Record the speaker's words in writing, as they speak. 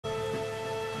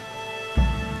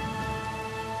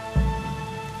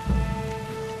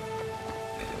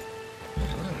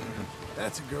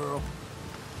That's a girl.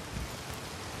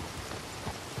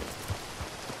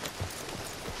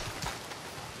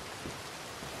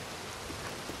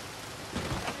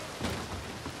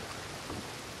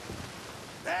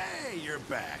 Hey, you're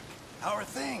back. How are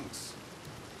things?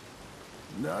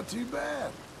 Not too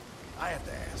bad. I have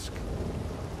to ask.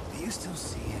 Do you still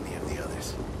see any of the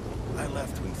others? I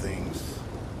left when things...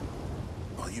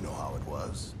 Well, you know how it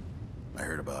was. I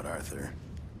heard about Arthur.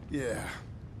 Yeah,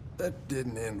 that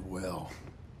didn't end well.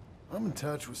 I'm in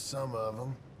touch with some of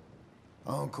them.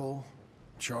 Uncle,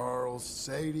 Charles,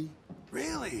 Sadie.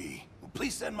 Really? Well,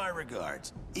 please send my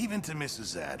regards, even to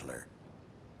Mrs. Adler.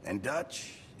 And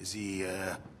Dutch, is he,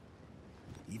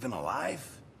 even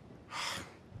alive?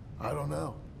 I don't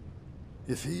know.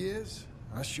 If he is,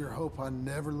 I sure hope I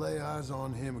never lay eyes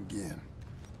on him again.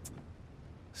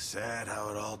 Sad how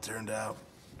it all turned out.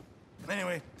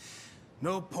 Anyway,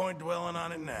 no point dwelling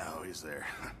on it now, is there?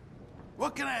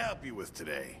 What can I help you with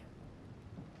today?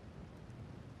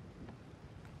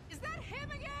 Is that him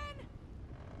again?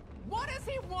 What does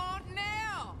he want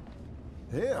now?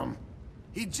 Him?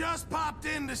 He just popped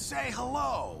in to say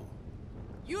hello.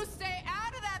 You stay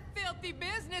out of that filthy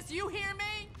business, you hear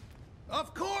me?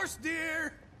 Of course,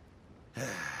 dear.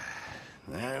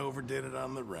 I overdid it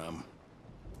on the rum.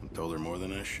 I told her more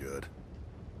than I should.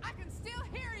 I can still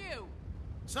hear you.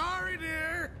 Sorry,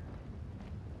 dear.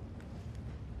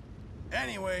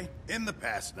 Anyway, in the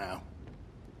past now.